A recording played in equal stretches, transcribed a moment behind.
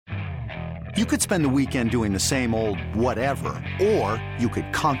You could spend the weekend doing the same old whatever, or you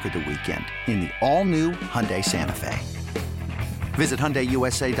could conquer the weekend in the all-new Hyundai Santa Fe. Visit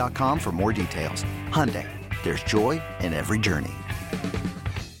HyundaiUSA.com for more details. Hyundai, there's joy in every journey.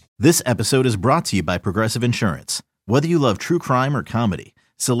 This episode is brought to you by Progressive Insurance. Whether you love true crime or comedy,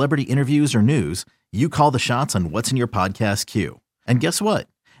 celebrity interviews or news, you call the shots on what's in your podcast queue. And guess what?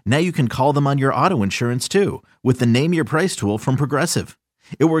 Now you can call them on your auto insurance too with the Name Your Price tool from Progressive.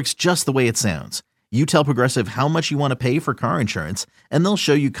 It works just the way it sounds. You tell Progressive how much you want to pay for car insurance, and they'll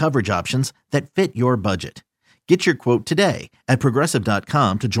show you coverage options that fit your budget. Get your quote today at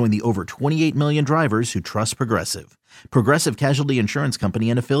Progressive.com to join the over 28 million drivers who trust Progressive. Progressive Casualty Insurance Company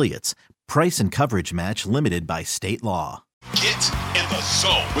and Affiliates. Price and coverage match limited by state law. Get in the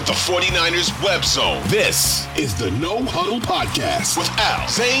zone with the 49ers web zone. This is the No Huddle Podcast with Al,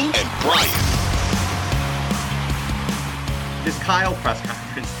 Zane, and Brian. This Kyle press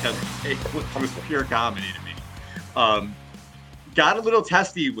conference was pure comedy to me. Got a little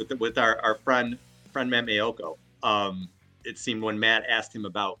testy with our friend Matt Mayoko. It seemed when Matt asked him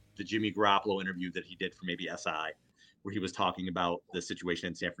about the Jimmy Garoppolo interview that he did for maybe SI, where he was talking about the situation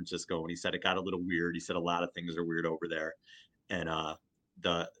in San Francisco, and he said it got a little weird. He said a lot of things are weird over there, and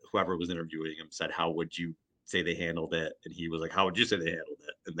whoever was interviewing him said, "How would you say they handled it?" And he was like, "How would you say they handled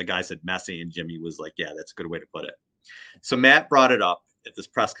it?" And the guy said messy, and Jimmy was like, "Yeah, that's a good way to put it." So Matt brought it up at this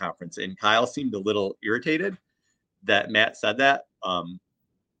press conference, and Kyle seemed a little irritated that Matt said that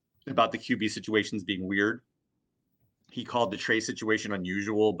about the QB situations being weird. He called the Trey situation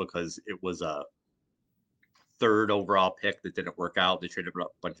unusual because it was a third overall pick that didn't work out. They traded a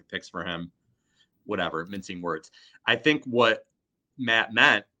bunch of picks for him, whatever, mincing words. I think what Matt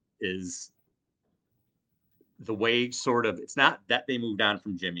meant is the way sort of, it's not that they moved on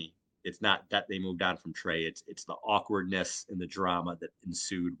from Jimmy. It's not that they moved on from Trey. It's the awkwardness and the drama that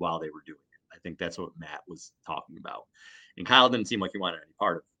ensued while they were doing it. I think that's what Matt was talking about. And Kyle didn't seem like he wanted any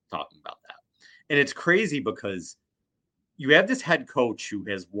part of talking about that. And it's crazy because you have this head coach who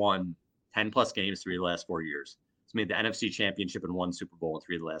has won 10 plus games 3 of the last 4 years. He's made the NFC Championship and won Super Bowl in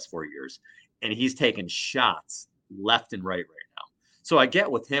 3 of the last 4 years. And he's taken shots left and right now. So I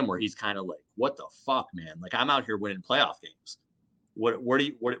get with him where he's kind of like, what the fuck, man? Like, I'm out here winning playoff games. What are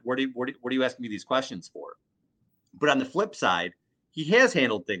you asking me these questions for? But on the flip side, he has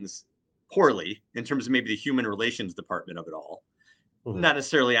handled things poorly in terms of maybe the human relations department of it all. Mm-hmm. Not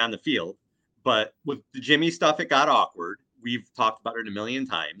necessarily on the field, but with the Jimmy stuff, it got awkward. We've talked about it a million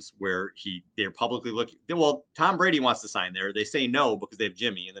times where they're publicly looking. Well, Tom Brady wants to sign there. They say no because they have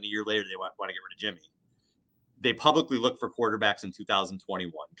Jimmy. And then a year later, they want to get rid of Jimmy. They publicly look for quarterbacks in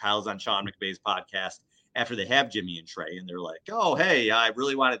 2021. Kyle's on Sean McVay's podcast after they have Jimmy and Trey. And they're like, oh, hey, I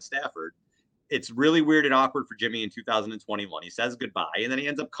really wanted Stafford. It's really weird and awkward for Jimmy in 2021. He says goodbye. And then he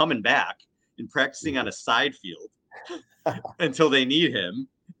we coming back and practicing on a side field until they need him.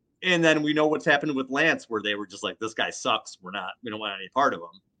 And then we know what's happened with Lance, where they were just like, this guy sucks. We don't want any part of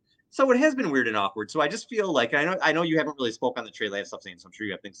him. So it has been weird and awkward. So I just feel like, I know you haven't really spoke on the Trey Lance stuff, so I'm sure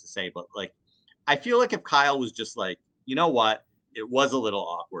you have things to say, but like, I feel like if Kyle was just like, you know what, it was a little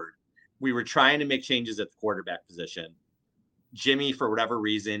awkward. We were trying to make changes at the quarterback position. Jimmy, for whatever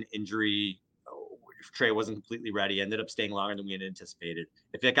reason, injury, Trey wasn't completely ready, ended up staying longer than we had anticipated.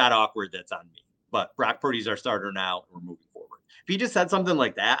 If it got awkward, that's on me. But Brock Purdy's our starter now, and we're moving forward. If he just said something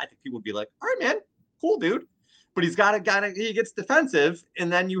like that, I think people would be like, all right, man, cool, dude. But he gets defensive,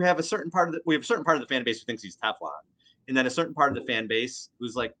 and then we have a certain part of the fan base who thinks he's Teflon. And then a certain part of the fan base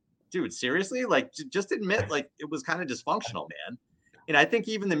who's like, dude, seriously? Like, just admit, like, it was kind of dysfunctional, man. And I think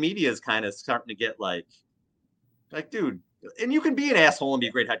even the media is kind of starting to get like, dude, and you can be an asshole and be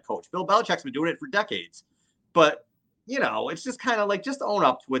a great head coach. Bill Belichick's been doing it for decades. But, it's just kind of like, just own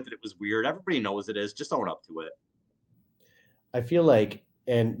up to it that it was weird. Everybody knows it is. Just own up to it. I feel like,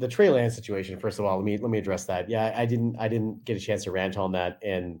 and the Trey Lance situation, first of all, let me address that. Yeah, I didn't get a chance to rant on that.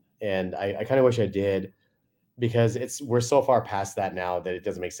 And I kind of wish I did, because we're so far past that now that it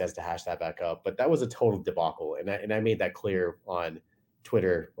doesn't make sense to hash that back up. But that was a total debacle. And I made that clear on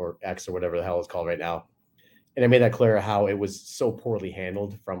Twitter or X or whatever the hell it's called right now. And I made that clear how it was so poorly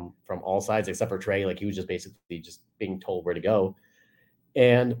handled from all sides, except for Trey. Like, he was just basically just being told where to go.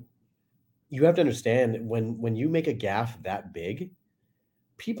 And you have to understand, when you make a gaffe that big,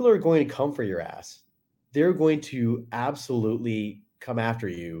 people are going to come for your ass. They're going to absolutely come after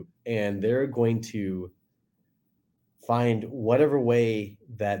you, and they're going to find whatever way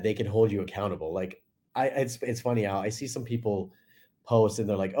that they can hold you accountable. Like, it's funny how I see some people post and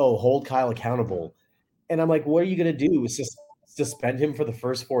they're like, oh, hold Kyle accountable. And I'm like, what are you going to do? Is just suspend him for the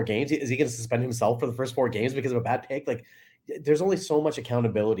first 4 games? Is he going to suspend himself for the first 4 games because of a bad pick? Like, there's only so much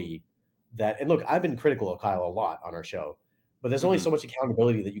accountability that, and look, I've been critical of Kyle a lot on our show, but there's only so much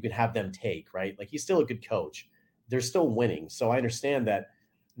accountability that you can have them take, right? Like, he's still a good coach. They're still winning. So I understand that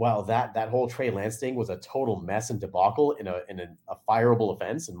while that whole Trey Lance thing was a total mess and debacle in a fireable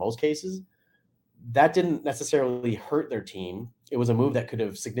offense in most cases, that didn't necessarily hurt their team. It was a move that could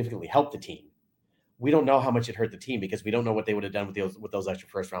have significantly helped the team. We don't know how much it hurt the team because we don't know what they would have done with those extra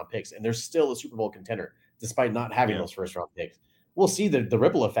first round picks. And they're still a Super Bowl contender despite not having those first round picks. We'll see the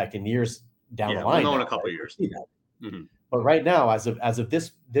ripple effect in years down the line. We'll know in a couple of years. See that. But right now, as of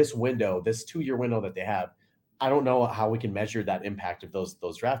this window, this 2-year window that they have, I don't know how we can measure that impact of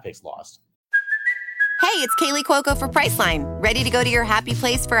those draft picks lost. Hey, it's Kaylee Cuoco for Priceline. Ready to go to your happy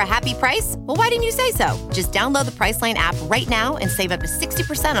place for a happy price? Well, why didn't you say so? Just download the Priceline app right now and save up to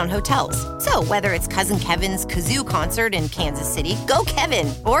 60% on hotels. So whether it's Cousin Kevin's Kazoo Concert in Kansas City, go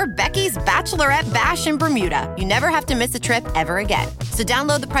Kevin, or Becky's Bachelorette Bash in Bermuda, you never have to miss a trip ever again. So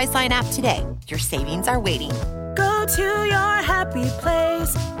download the Priceline app today. Your savings are waiting. Go to your happy place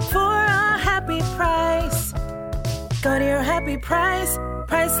for a happy price. Go to your happy price,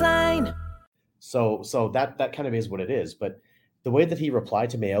 Priceline. So that kind of is what it is. But the way that he replied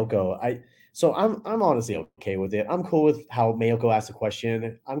to Mayoko, I'm honestly okay with it. I'm cool with how Mayoko asked the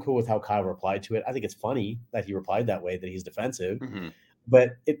question. I'm cool with how Kyle replied to it. I think it's funny that he replied that way, that he's defensive.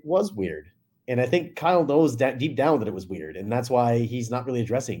 But it was weird. And I think Kyle knows that deep down that it was weird. And that's why he's not really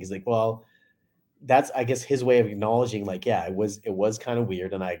addressing. He's like, well, that's, I guess, his way of acknowledging, like, yeah, it was kind of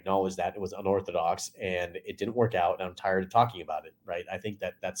weird. And I acknowledge that it was unorthodox and it didn't work out. And I'm tired of talking about it. Right. I think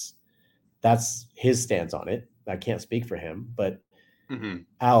that's his stance on it. I can't speak for him, but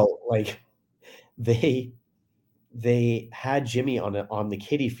Al, like, they had Jimmy on the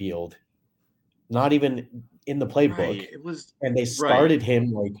kiddie field, not even in the playbook. Right. It was, and they started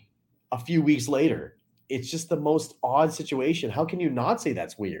him like a few weeks later. It's just the most odd situation. How can you not say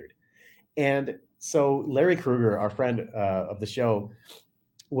that's weird? And so Larry Krueger, our friend of the show,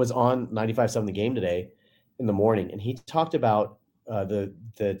 was on 95.7 The Game today in the morning, and he talked about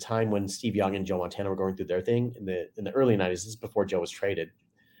the time when Steve Young and Joe Montana were going through their thing in the early 90s. This is before Joe was traded.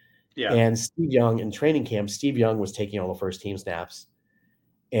 Yeah. And Steve Young in training camp, Steve Young was taking all the first team snaps,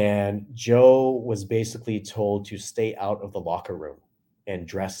 and Joe was basically told to stay out of the locker room and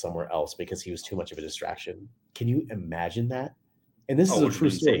dress somewhere else because he was too much of a distraction. Can you imagine that? And this is a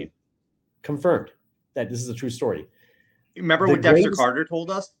true story. Confirmed that this is a true story. Remember what Dexter Carter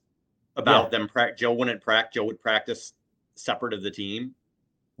told us about them? Joe wouldn't practice. Joe would practice separate of the team.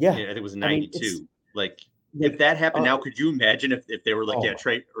 Yeah, I think it was 92. If that happened now, could you imagine if they were like,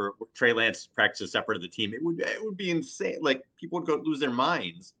 Trey Lance practices separate of the team? It would be insane. Like, people would go lose their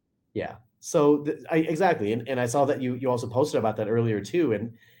minds. Yeah. So exactly, and I saw that you also posted about that earlier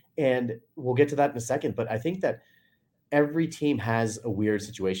too, and we'll get to that in a second. But I think that every team has a weird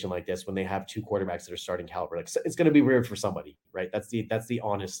situation like this when they have two quarterbacks that are starting caliber. Like, it's going to be weird for somebody, right? That's the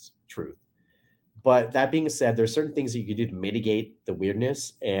honest truth. But that being said, there's certain things that you can do to mitigate the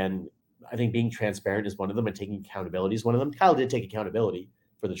weirdness. And I think being transparent is one of them, and taking accountability is one of them. Kyle did take accountability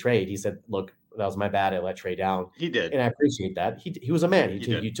for the trade. He said, look, that was my bad. I let Trey down. He did. And I appreciate that. He was a man.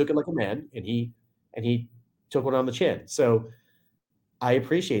 He took it like a man, and he took one on the chin. So I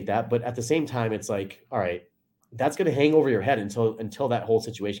appreciate that. But at the same time, it's like, all right, that's going to hang over your head until that whole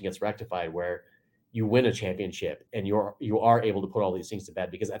situation gets rectified, where you win a championship and you are able to put all these things to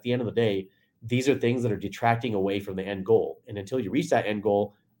bed. Because at the end of the day, these are things that are detracting away from the end goal. And until you reach that end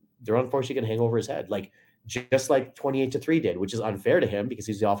goal, they're unfortunately going to hang over his head. Like, just like 28-3 did, which is unfair to him because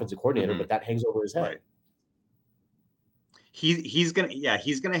he's the offensive coordinator, but that hangs over his head. Right. He's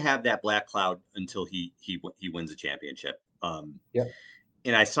gonna have that black cloud until he wins a championship.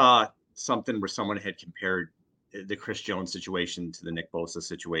 And I saw something where someone had compared the Chris Jones situation to the Nick Bosa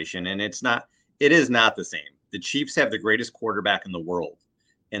situation, and it is not the same. The Chiefs have the greatest quarterback in the world,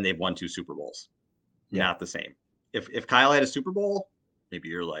 and they've won 2 Super Bowls. Yeah. Not the same. If Kyle had a Super Bowl, maybe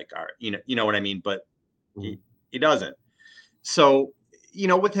you're like, all right, you know what I mean? But he doesn't. So,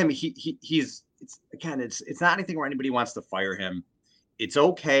 with him, it's not anything where anybody wants to fire him. It's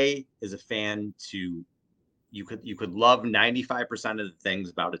okay as a fan you could love 95% of the things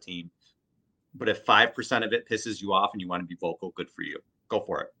about a team, but if 5% of it pisses you off and you want to be vocal, good for you. Go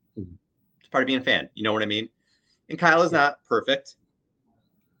for it. It's part of being a fan. You know what I mean? And Kyle is not perfect.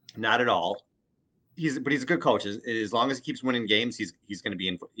 Not at all. But he's a good coach. As long as he keeps winning games, he's going to be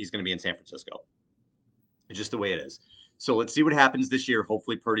in San Francisco. It's just the way it is. So let's see what happens this year.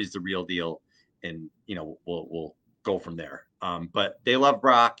 Hopefully Purdy's the real deal, and we'll go from there. But they love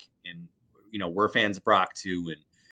Brock, and we're fans of Brock too. And